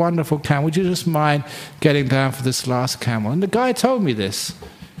just a wonderful camel. Would you just mind getting down for this last camel? And the guy told me this.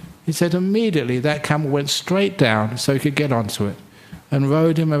 He said immediately that camel went straight down so he could get onto it and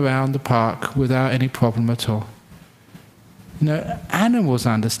rode him around the park without any problem at all. Animals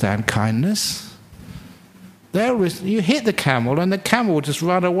understand kindness. You hit the camel and the camel will just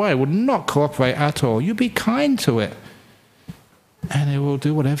run away, will not cooperate at all. You be kind to it and it will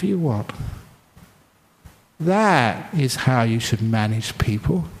do whatever you want. That is how you should manage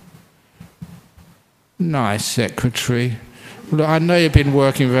people. Nice secretary, look, I know you've been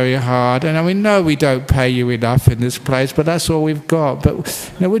working very hard, and we know we don't pay you enough in this place, but that's all we've got.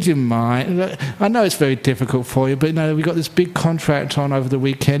 But would you mind? Look, I know it's very difficult for you, but we've got this big contract on over the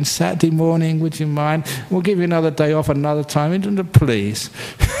weekend. Saturday morning, would you mind? We'll give you another day off another time. Please.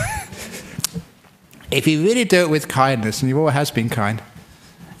 If you really do it with kindness, and you always has been kind,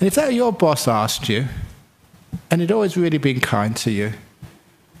 and if that your boss asked you, and he'd always really been kind to you,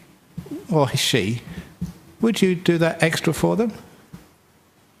 or she, would you do that extra for them?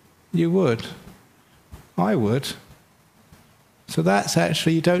 You would. I would. So that's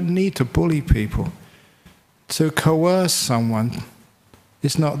actually, you don't need to bully people. To coerce someone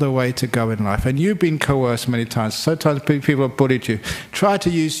is not the way to go in life. And you've been coerced many times. Sometimes people have bullied you. Try to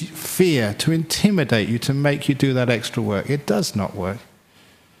use fear to intimidate you, to make you do that extra work. It does not work.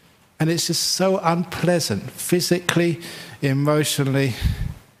 And it's just so unpleasant, physically, emotionally.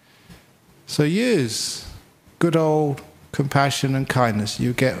 So use good old compassion and kindness.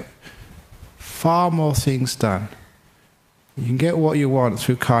 You get far more things done. You can get what you want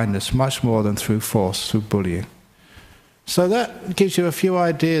through kindness, much more than through force, through bullying. So that gives you a few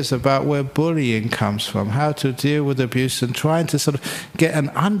ideas about where bullying comes from, how to deal with abuse, and trying to sort of get an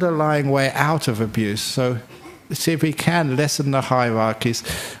underlying way out of abuse. So see if we can lessen the hierarchies,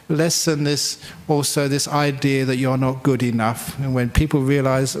 lessen this idea that you're not good enough. And when people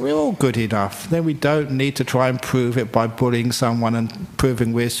realize that we're all good enough, then we don't need to try and prove it by bullying someone and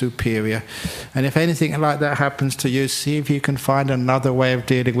proving we're superior. And if anything like that happens to you, see if you can find another way of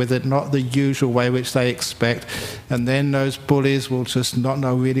dealing with it, not the usual way which they expect. And then those bullies will just not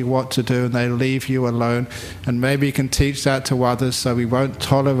know really what to do, and they leave you alone. And maybe you can teach that to others, so we won't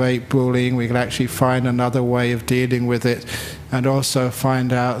tolerate bullying. We can actually find another way of dealing with it, and also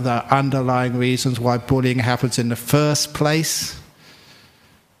find out the underlying reasons why bullying happens in the first place.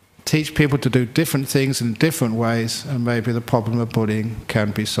 Teach people to do different things in different ways, and maybe the problem of bullying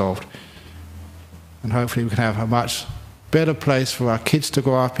can be solved. And hopefully we can have a much better place for our kids to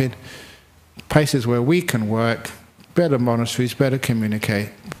grow up in, places where we can work, better monasteries, better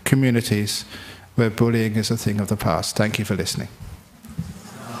communities where bullying is a thing of the past. Thank you for listening.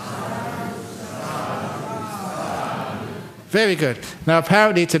 Very good. Now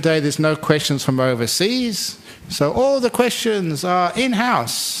apparently today there's no questions from overseas, so all the questions are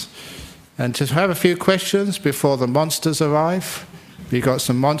in-house. And to have a few questions before the monsters arrive. We've got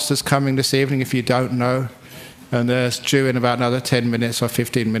some monsters coming this evening if you don't know, and they're due in about another 10 minutes or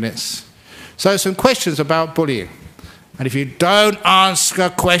 15 minutes. So some questions about bullying. And if you don't ask a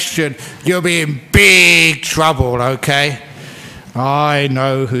question, you'll be in big trouble, okay? I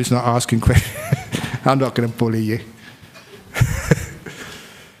know who's not asking questions. I'm not going to bully you.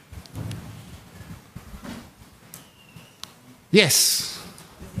 Yes.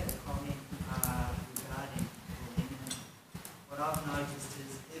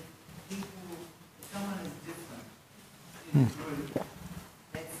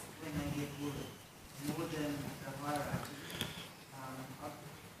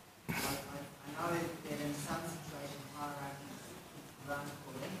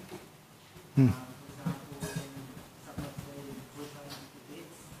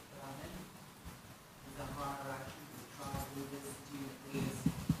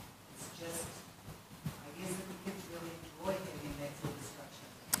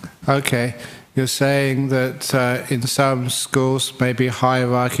 Okay, you're saying that in some schools maybe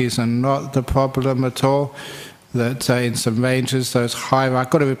hierarchies are not the problem at all, that in some ranges those hierarchies, I've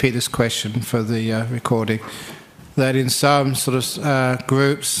got to repeat this question for the recording, that in some sort of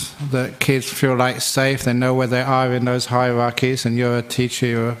groups that kids feel like safe, they know where they are in those hierarchies, and you're a teacher,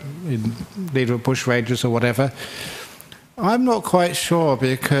 you're a leader of Bush Rangers or whatever. I'm not quite sure,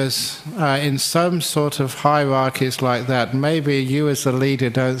 because in some sort of hierarchies like that, maybe you as a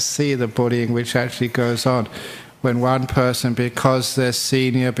leader don't see the bullying which actually goes on when one person, because they're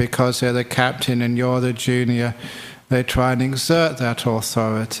senior, because they're the captain and you're the junior, they try and exert that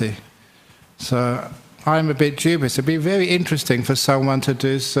authority. So I'm a bit dubious. It'd be very interesting for someone to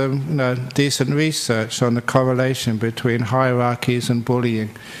do some decent research on the correlation between hierarchies and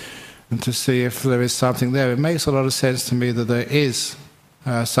bullying, and to see if there is something there. It makes a lot of sense to me that there is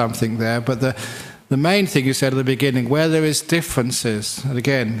something there, but the main thing you said at the beginning, where there is differences, and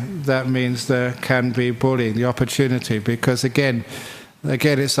again, that means there can be bullying, the opportunity, because again,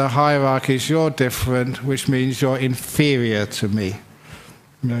 it's a hierarchy, you're different, which means you're inferior to me.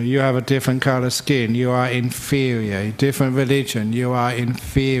 You have a different colour skin, you are inferior. Different religion, you are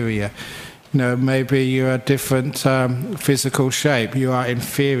inferior. Maybe you're a different physical shape, you are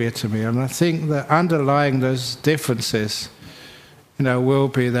inferior to me. And I think that underlying those differences, will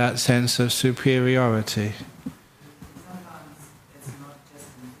be that sense of superiority. Sometimes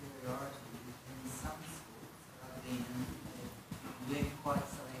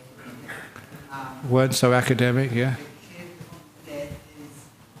weren't so academic, yeah?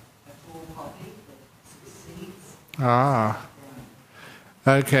 Ah.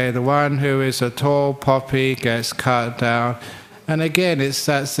 Okay, the one who is a tall poppy gets cut down. And again,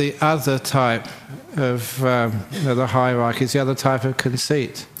 that's the other type of the hierarchy, it's the other type of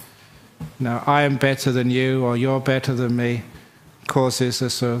conceit. Now, I am better than you, or you're better than me, causes a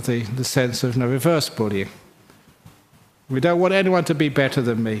sort of the sense of reverse bullying. We don't want anyone to be better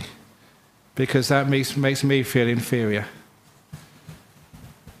than me, because that makes me feel inferior.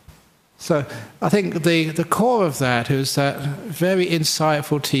 So I think the core of that is that very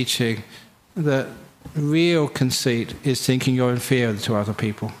insightful teaching that real conceit is thinking you're inferior to other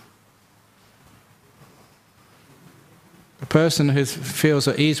people. A person who feels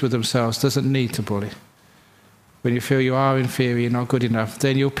at ease with themselves doesn't need to bully. When you feel you are inferior, you're not good enough,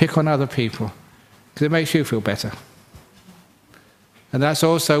 then you'll pick on other people, because it makes you feel better. And that's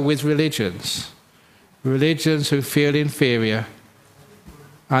also with religions. Religions who feel inferior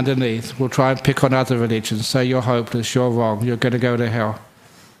underneath will try and pick on other religions, say you're hopeless, you're wrong, you're going to go to hell.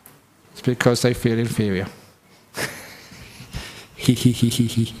 It's because they feel inferior.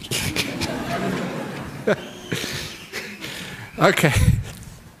 Okay.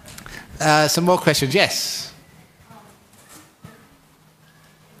 Some more questions? Yes?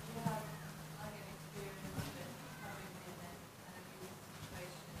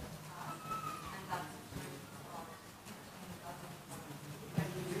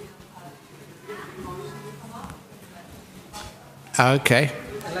 Okay.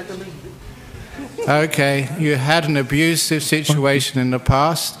 Okay, you had an abusive situation in the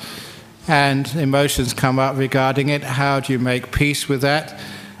past and emotions come up regarding it. How do you make peace with that?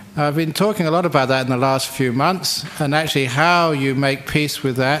 I've been talking a lot about that in the last few months, and actually how you make peace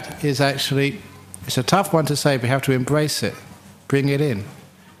with that is it's a tough one to say, but you have to embrace it, bring it in.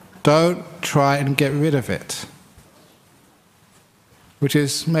 Don't try and get rid of it, which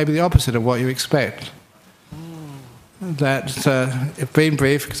is maybe the opposite of what you expect. It's been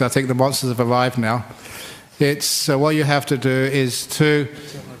brief, because I think the monsters have arrived now. It's what you have to do is to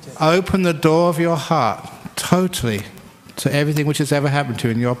open the door of your heart totally to everything which has ever happened to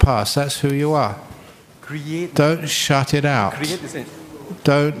you in your past. That's who you are. Don't shut it out.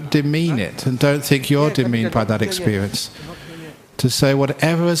 Don't demean it, and don't think you're demeaned by that experience. To say,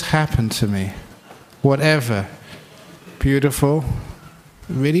 whatever has happened to me, whatever, beautiful,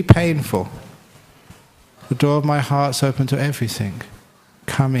 really painful, the door of my heart's open to everything.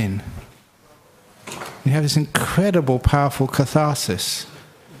 Come in. You have this incredible, powerful catharsis.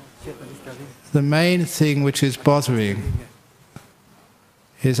 The main thing which is bothering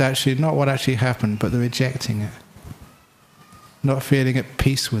is actually not what actually happened, but the rejecting it. Not feeling at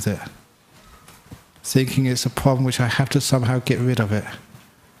peace with it. Thinking it's a problem which I have to somehow get rid of it.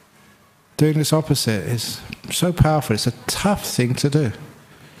 Doing this opposite is so powerful. It's a tough thing to do,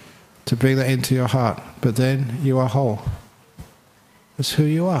 to bring that into your heart. But then you are whole. That's who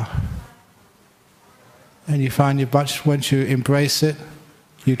you are. And you find once you embrace it,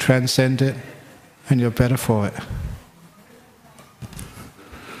 you transcend it, and you're better for it.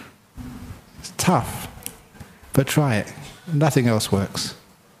 It's tough, but try it. Nothing else works.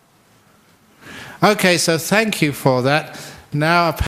 Okay, so thank you for that. Now